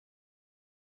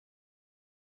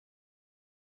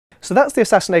So that's the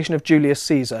assassination of Julius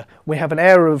Caesar. We have an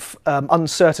air of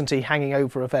uncertainty hanging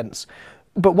over events.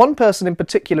 But one person in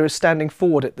particular is standing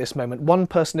forward at this moment. One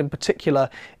person in particular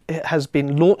has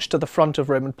been launched to the front of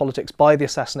Roman politics by the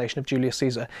assassination of Julius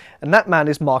Caesar, and that man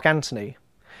is Mark Antony.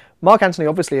 Mark Antony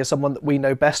obviously is someone that we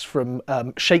know best from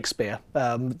Shakespeare,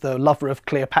 the lover of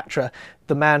Cleopatra,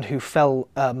 the man who fell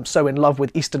so in love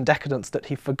with Eastern decadence that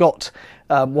he forgot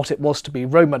what it was to be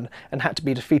Roman and had to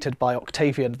be defeated by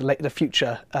Octavian, the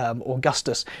future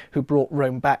Augustus, who brought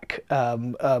Rome back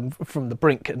from the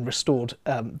brink and restored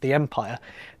the empire.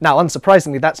 Now,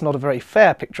 unsurprisingly, that's not a very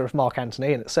fair picture of Mark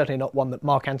Antony, and it's certainly not one that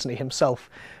Mark Antony himself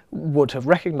would have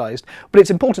recognised. But it's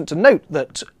important to note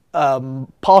that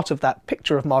part of that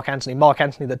picture of Mark Antony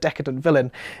the decadent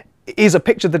villain, is a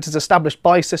picture that is established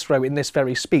by Cicero in this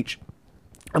very speech.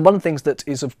 And one of the things that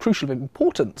is of crucial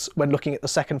importance when looking at the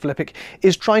Second Philippic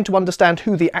is trying to understand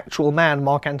who the actual man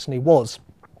Mark Antony was,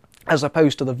 as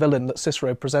opposed to the villain that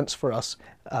Cicero presents for us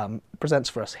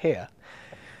here.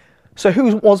 So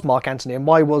who was Mark Antony, and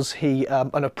why was he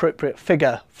an appropriate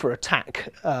figure for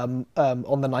attack on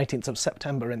the 19th of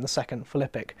September in the Second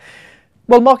Philippic?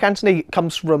 Well, Mark Antony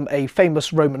comes from a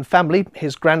famous Roman family.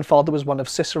 His grandfather was one of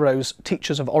Cicero's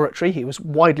teachers of oratory. He was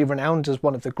widely renowned as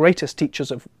one of the greatest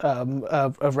teachers of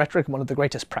rhetoric, one of the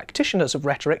greatest practitioners of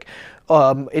rhetoric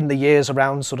in the years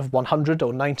around sort of 100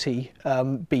 or 90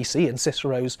 BC in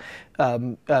Cicero's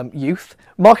youth.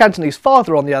 Mark Antony's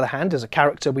father, on the other hand, is a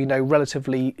character we know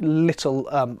relatively little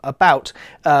about,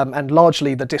 and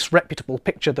largely the disreputable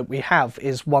picture that we have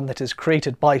is one that is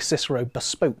created by Cicero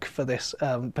bespoke for this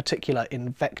particular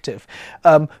invective.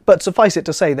 But suffice it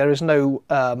to say, there is no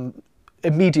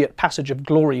immediate passage of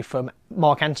glory from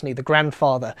Mark Antony, the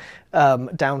grandfather,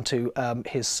 down to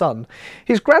his son.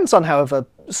 His grandson, however,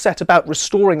 set about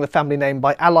restoring the family name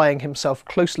by allying himself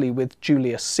closely with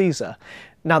Julius Caesar.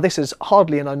 Now, this is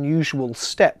hardly an unusual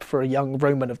step for a young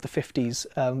Roman of the 50s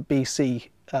BC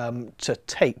to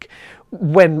take.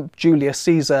 When Julius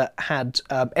Caesar had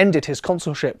ended his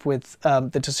consulship with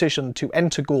the decision to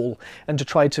enter Gaul and to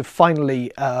try to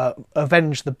finally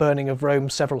avenge the burning of Rome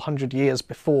several hundred years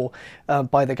before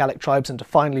by the Gallic tribes, and to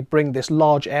finally bring this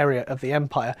large area of the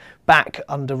empire back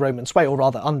under Roman sway, or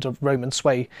rather under Roman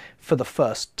sway for the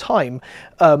first time,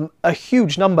 a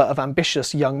huge number of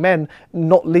ambitious young men,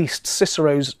 not least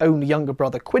Cicero's own younger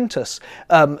brother Quintus,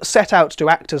 set out to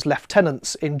act as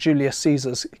lieutenants in Julius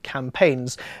Caesar's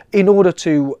campaigns in order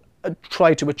to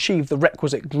try to achieve the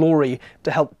requisite glory to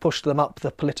help push them up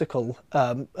the political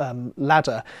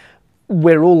ladder.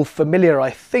 We're all familiar,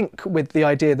 I think, with the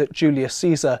idea that Julius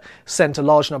Caesar sent a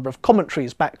large number of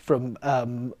commentaries back from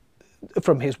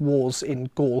his wars in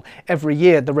Gaul. Every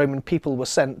year the Roman people were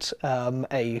sent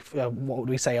what would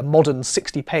we say, a modern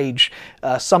 60-page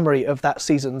summary of that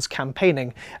season's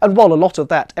campaigning. And while a lot of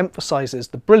that emphasises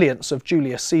the brilliance of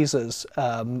Julius Caesar's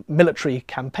military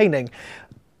campaigning,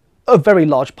 a very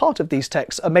large part of these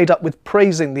texts are made up with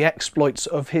praising the exploits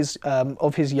of his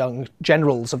young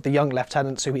generals, of the young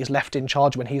lieutenants who he's left in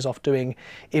charge when he's off doing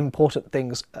important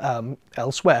things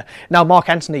elsewhere. Now, Mark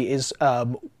Antony is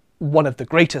one of the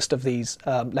greatest of these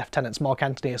lieutenants. Mark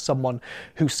Antony is someone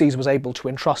who Caesar was able to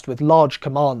entrust with large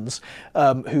commands,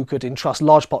 who could entrust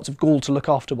large parts of Gaul to look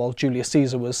after while Julius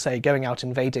Caesar was, say, going out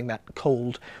invading that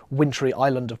cold, wintry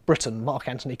island of Britain. Mark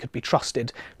Antony could be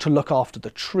trusted to look after the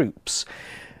troops.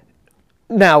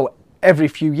 Now, every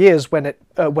few years when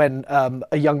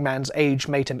a young man's age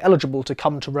made him eligible to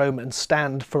come to Rome and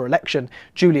stand for election,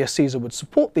 Julius Caesar would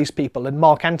support these people, and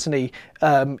Mark Antony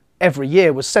every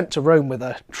year was sent to Rome with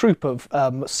a troop of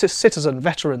citizen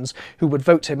veterans who would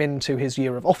vote him into his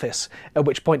year of office, at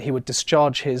which point he would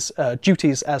discharge his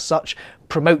duties as such,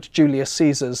 promote Julius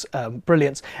Caesar's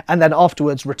brilliance, and then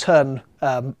afterwards return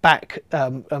back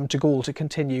to Gaul to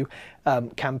continue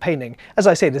campaigning. As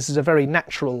I say, this is a very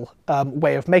natural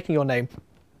way of making your name.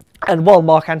 And while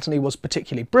Mark Antony was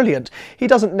particularly brilliant, he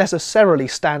doesn't necessarily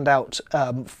stand out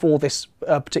for this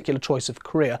particular choice of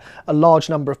career. A large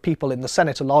number of people in the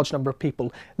Senate, a large number of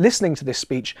people listening to this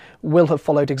speech will have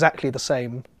followed exactly the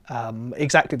same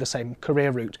career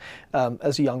route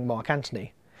as young Mark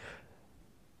Antony.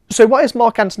 So why is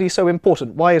Mark Antony so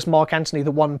important? Why is Mark Antony the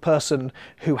one person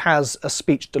who has a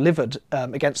speech delivered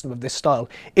against them of this style?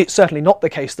 It's certainly not the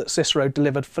case that Cicero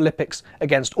delivered Philippics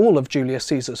against all of Julius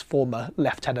Caesar's former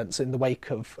lieutenants in the wake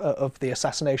of the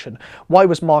assassination. Why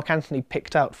was Mark Antony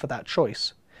picked out for that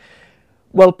choice?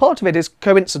 Well, part of it is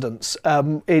coincidence.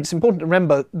 It's important to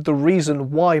remember the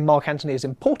reason why Mark Antony is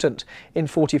important in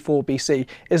 44 BC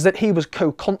is that he was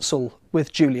co-consul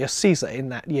with Julius Caesar in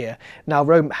that year. Now,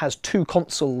 Rome has 2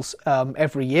 consuls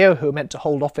every year who are meant to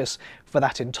hold office for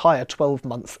that entire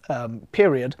 12-month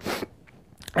period.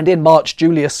 And in March,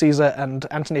 Julius Caesar and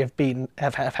Antony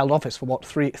have held office for what,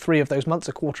 three of those months,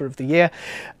 a quarter of the year,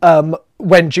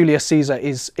 when Julius Caesar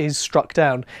is struck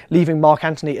down, leaving Mark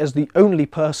Antony as the only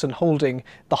person holding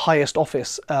the highest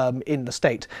office in the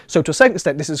state. So to a certain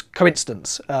extent, this is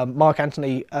coincidence. Mark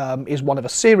Antony is one of a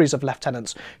series of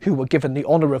lieutenants who were given the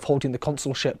honour of holding the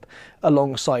consulship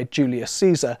alongside Julius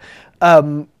Caesar.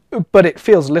 But it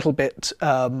feels a little bit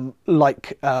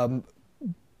like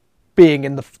being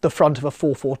in the front of a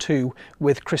 4-4-2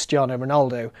 with Cristiano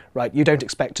Ronaldo, right? You don't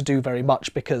expect to do very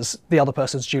much because the other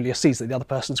person's Julius Caesar, the other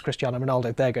person's Cristiano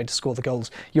Ronaldo, they're going to score the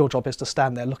goals. Your job is to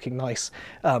stand there looking nice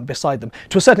beside them.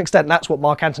 To a certain extent, that's what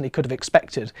Mark Antony could have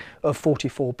expected of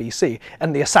 44 BC.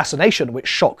 And the assassination, which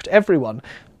shocked everyone,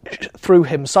 threw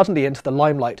him suddenly into the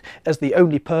limelight as the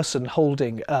only person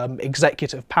holding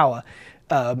executive power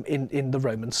in the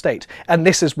Roman state. And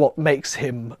this is what makes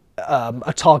him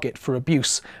a target for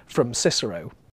abuse from Cicero.